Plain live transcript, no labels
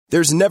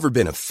There's never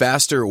been a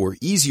faster or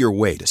easier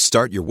way to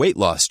start your weight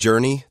loss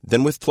journey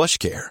than with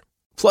PlushCare.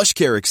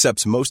 PlushCare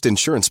accepts most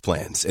insurance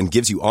plans and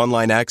gives you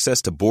online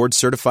access to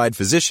board-certified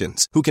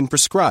physicians who can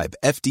prescribe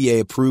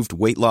FDA-approved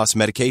weight loss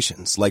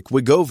medications like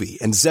Wegovy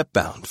and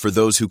Zepbound for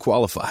those who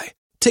qualify.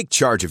 Take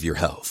charge of your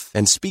health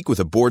and speak with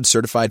a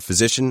board-certified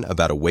physician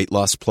about a weight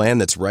loss plan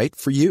that's right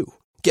for you.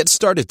 Get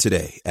started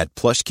today at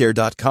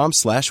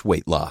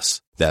plushcare.com/weight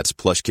loss. That's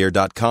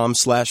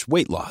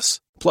plushcare.com/weight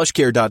loss.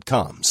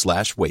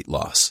 plushcare.com/weight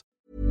loss.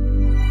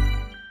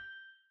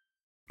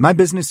 My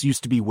business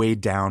used to be weighed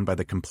down by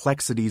the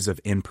complexities of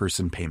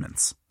in-person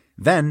payments.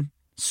 Then,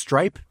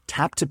 Stripe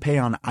Tap to Pay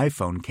on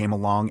iPhone came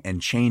along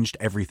and changed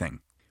everything.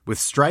 With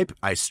Stripe,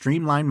 I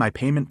streamlined my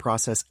payment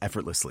process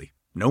effortlessly.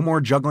 No more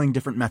juggling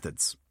different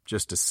methods.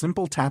 Just a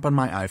simple tap on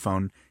my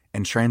iPhone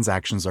and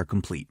transactions are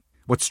complete.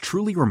 What's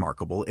truly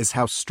remarkable is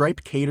how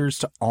Stripe caters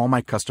to all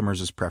my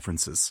customers'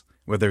 preferences.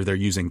 Whether they're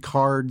using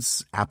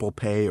cards, Apple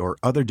Pay, or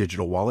other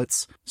digital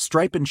wallets,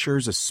 Stripe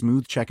ensures a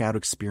smooth checkout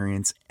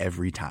experience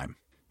every time.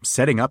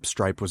 Setting up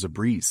Stripe was a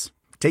breeze,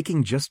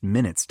 taking just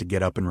minutes to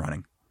get up and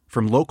running.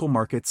 From local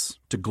markets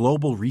to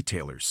global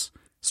retailers,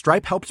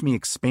 Stripe helped me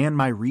expand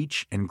my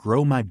reach and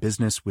grow my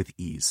business with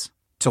ease.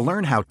 To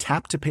learn how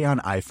Tap to Pay on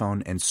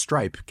iPhone and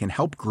Stripe can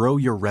help grow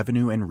your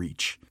revenue and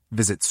reach,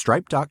 visit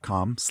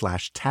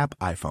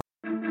stripe.com/tapiphone.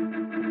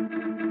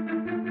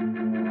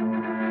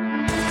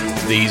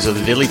 These are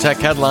the Daily Tech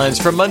headlines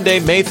for Monday,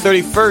 May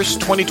 31st,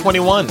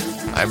 2021.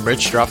 I'm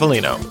Rich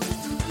Straffolino.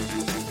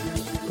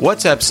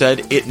 WhatsApp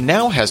said it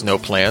now has no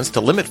plans to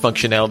limit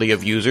functionality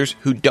of users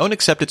who don't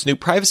accept its new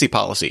privacy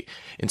policy.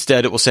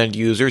 Instead, it will send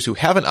users who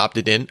haven't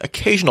opted in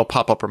occasional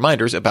pop-up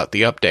reminders about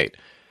the update.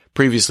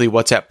 Previously,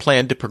 WhatsApp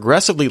planned to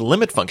progressively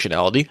limit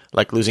functionality,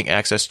 like losing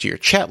access to your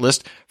chat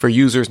list, for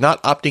users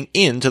not opting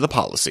in to the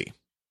policy.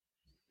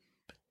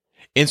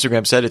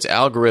 Instagram said its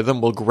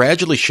algorithm will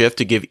gradually shift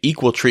to give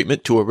equal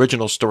treatment to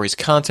original stories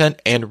content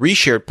and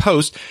reshared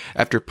posts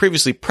after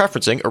previously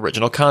preferencing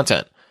original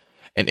content.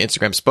 An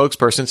Instagram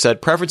spokesperson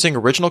said preferencing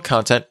original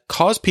content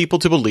caused people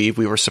to believe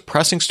we were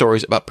suppressing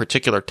stories about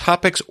particular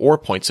topics or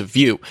points of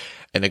view,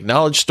 and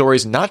acknowledged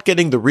stories not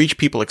getting the reach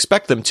people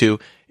expect them to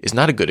is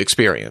not a good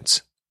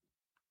experience.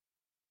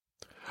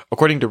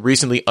 According to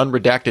recently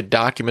unredacted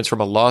documents from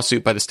a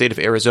lawsuit by the state of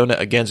Arizona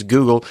against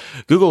Google,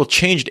 Google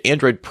changed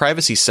Android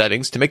privacy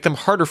settings to make them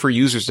harder for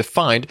users to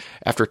find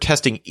after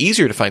testing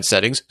easier-to-find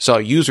settings saw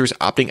users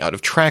opting out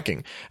of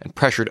tracking, and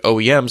pressured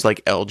OEMs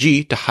like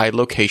LG to hide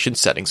location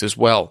settings as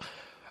well.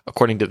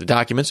 According to the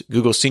documents,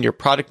 Google's senior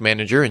product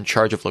manager in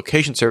charge of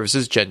location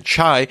services, Jen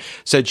Chai,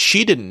 said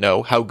she didn't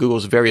know how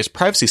Google's various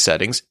privacy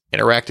settings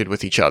interacted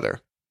with each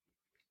other.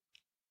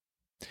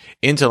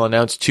 Intel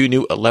announced two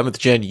new 11th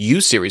Gen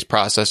U-Series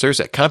processors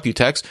at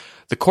Computex,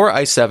 the Core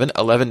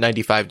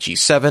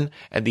i7-1195G7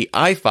 and the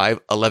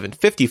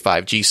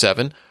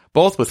i5-1155G7,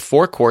 both with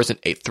 4 cores and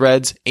 8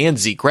 threads, and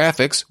Z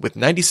graphics with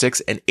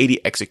 96 and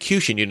 80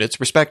 execution units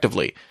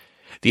respectively.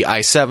 The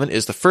i7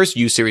 is the first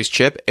U-Series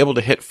chip able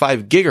to hit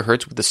 5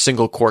 GHz with a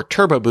single-core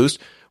turbo boost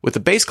with a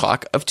base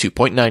clock of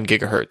 2.9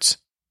 GHz.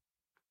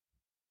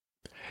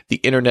 The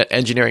Internet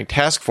Engineering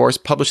Task Force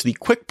published the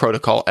QUIC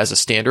protocol as a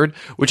standard,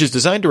 which is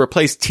designed to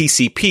replace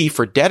TCP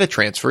for data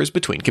transfers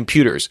between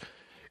computers.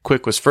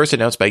 QUIC was first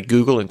announced by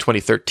Google in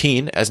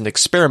 2013 as an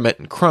experiment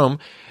in Chrome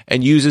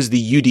and uses the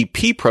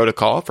UDP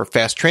protocol for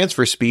fast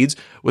transfer speeds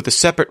with a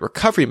separate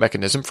recovery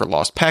mechanism for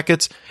lost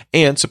packets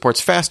and supports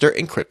faster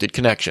encrypted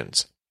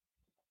connections.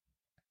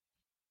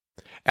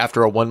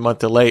 After a 1-month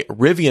delay,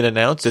 Rivian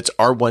announced its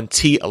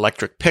R1T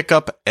electric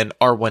pickup and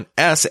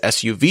R1S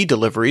SUV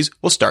deliveries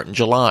will start in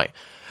July.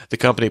 The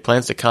company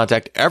plans to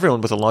contact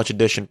everyone with a Launch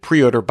Edition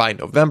pre-order by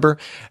November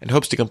and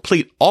hopes to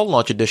complete all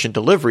Launch Edition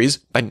deliveries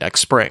by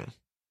next spring.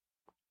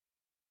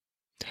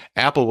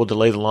 Apple will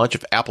delay the launch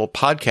of Apple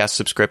Podcast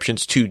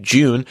subscriptions to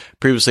June,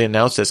 previously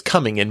announced as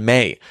coming in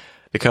May.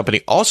 The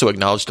company also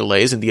acknowledged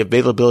delays in the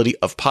availability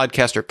of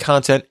podcaster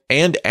content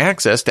and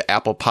access to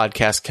Apple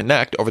Podcast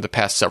Connect over the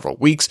past several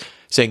weeks,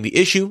 saying the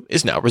issue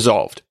is now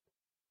resolved.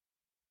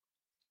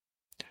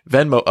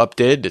 Venmo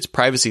updated its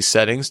privacy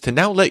settings to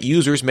now let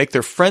users make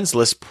their friends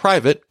list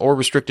private or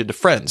restricted to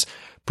friends.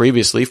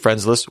 Previously,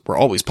 friends lists were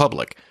always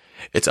public.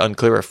 It's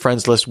unclear if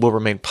friends lists will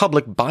remain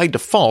public by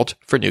default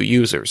for new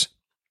users.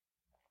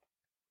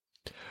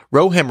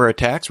 Rowhammer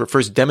attacks were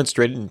first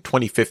demonstrated in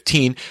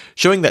 2015,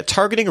 showing that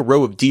targeting a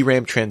row of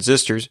DRAM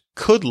transistors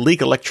could leak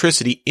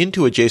electricity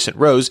into adjacent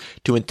rows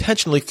to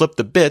intentionally flip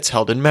the bits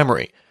held in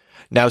memory.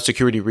 Now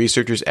security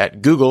researchers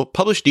at Google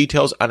published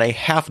details on a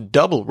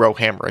half-double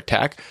Rowhammer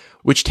attack,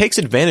 which takes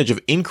advantage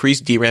of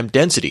increased DRAM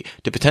density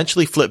to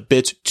potentially flip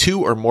bits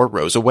 2 or more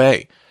rows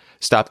away.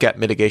 Stopgap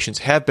mitigations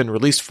have been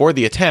released for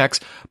the attacks,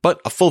 but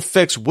a full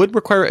fix would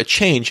require a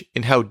change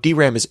in how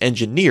DRAM is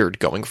engineered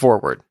going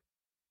forward.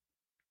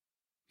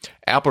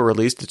 Apple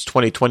released its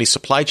 2020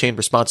 Supply Chain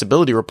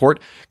Responsibility Report,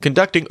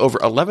 conducting over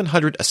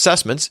 1,100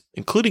 assessments,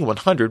 including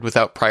 100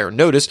 without prior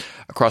notice,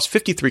 across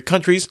 53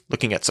 countries,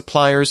 looking at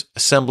suppliers,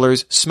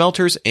 assemblers,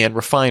 smelters, and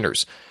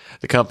refiners.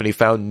 The company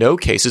found no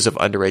cases of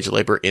underage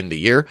labor in the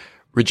year,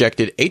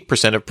 rejected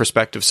 8% of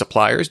prospective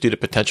suppliers due to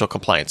potential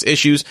compliance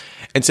issues,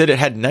 and said it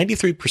had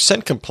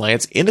 93%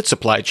 compliance in its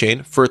supply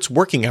chain for its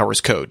working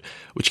hours code,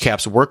 which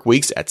caps work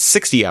weeks at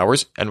 60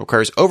 hours and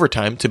requires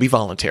overtime to be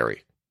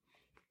voluntary.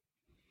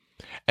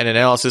 An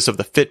analysis of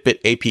the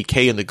Fitbit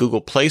APK in the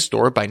Google Play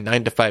Store by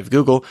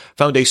 9to5Google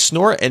found a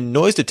snore and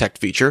noise detect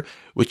feature,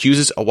 which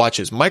uses a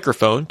watch's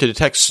microphone to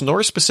detect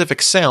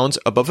snore-specific sounds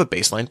above a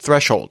baseline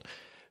threshold.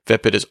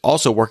 Fitbit is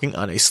also working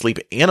on a sleep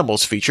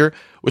animals feature,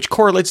 which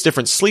correlates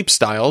different sleep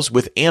styles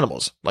with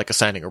animals, like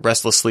assigning a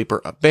restless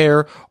sleeper a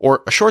bear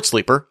or a short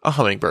sleeper a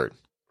hummingbird.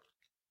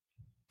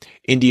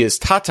 India's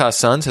Tata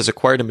Sons has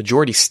acquired a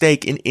majority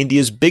stake in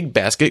India's Big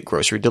Basket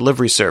grocery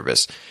delivery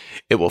service.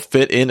 It will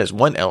fit in as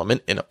one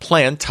element in a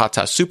planned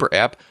Tata Super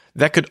app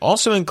that could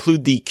also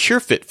include the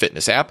CureFit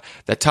fitness app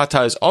that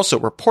Tata is also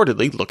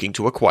reportedly looking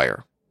to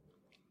acquire.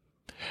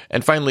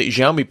 And finally,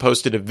 Xiaomi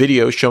posted a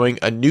video showing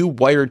a new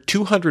wired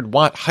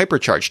 200-watt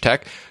hypercharge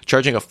tech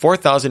charging a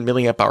 4,000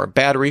 mAh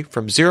battery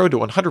from 0 to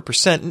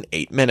 100% in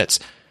 8 minutes.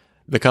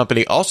 The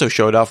company also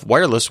showed off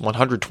wireless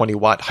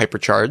 120-watt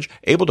hypercharge,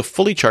 able to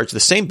fully charge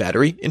the same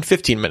battery in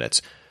 15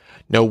 minutes.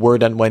 No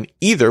word on when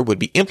either would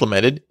be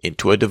implemented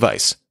into a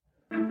device.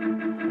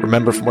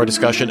 Remember, for more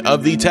discussion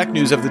of the tech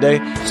news of the day,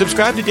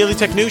 subscribe to Daily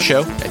Tech News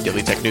Show at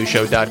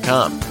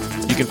dailytechnewsshow.com.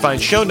 You can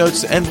find show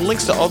notes and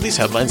links to all these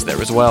headlines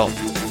there as well.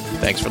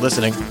 Thanks for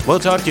listening. We'll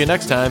talk to you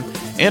next time.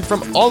 And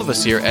from all of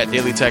us here at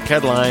Daily Tech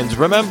Headlines,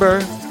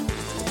 remember,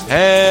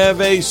 have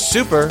a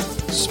super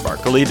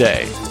sparkly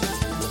day.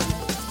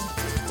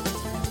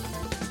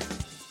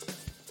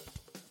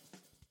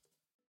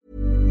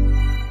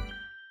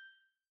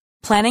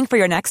 Planning for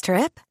your next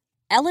trip?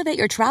 Elevate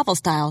your travel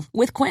style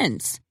with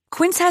Quince.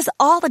 Quince has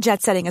all the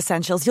jet-setting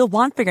essentials you'll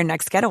want for your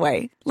next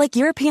getaway, like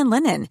European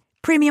linen,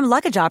 premium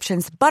luggage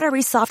options,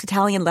 buttery soft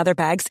Italian leather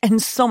bags,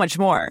 and so much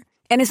more.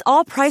 And is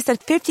all priced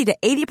at 50 to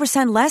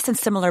 80% less than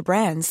similar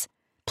brands.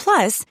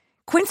 Plus,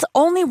 Quince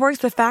only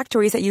works with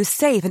factories that use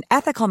safe and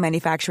ethical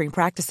manufacturing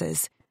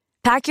practices.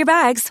 Pack your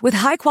bags with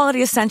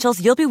high-quality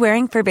essentials you'll be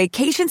wearing for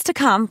vacations to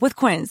come with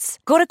Quince.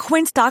 Go to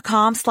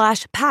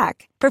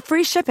quince.com/pack for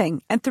free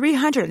shipping and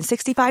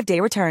 365-day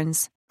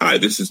returns. Hi,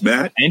 this is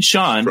Matt and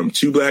Sean from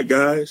Two Black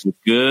Guys with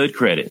Good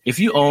Credit. If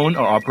you own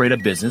or operate a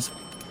business,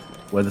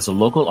 whether it's a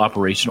local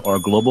operation or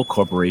a global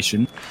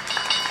corporation,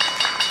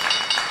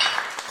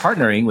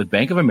 partnering with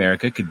Bank of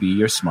America could be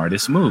your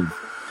smartest move.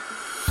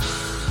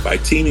 By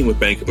teaming with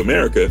Bank of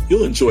America,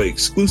 you'll enjoy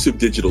exclusive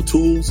digital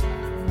tools,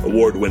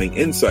 award-winning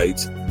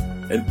insights,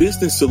 and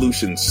business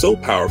solutions so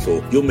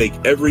powerful you'll make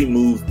every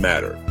move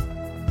matter.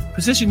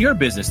 Position your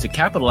business to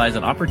capitalize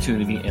on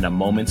opportunity in a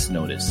moment's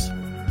notice.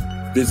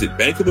 Visit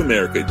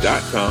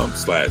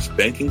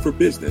bankofamerica.com/banking for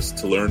business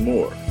to learn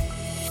more.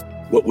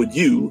 What would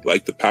you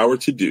like the power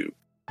to do?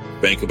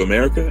 Bank of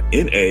America,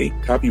 N.A.,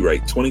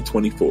 copyright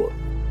 2024.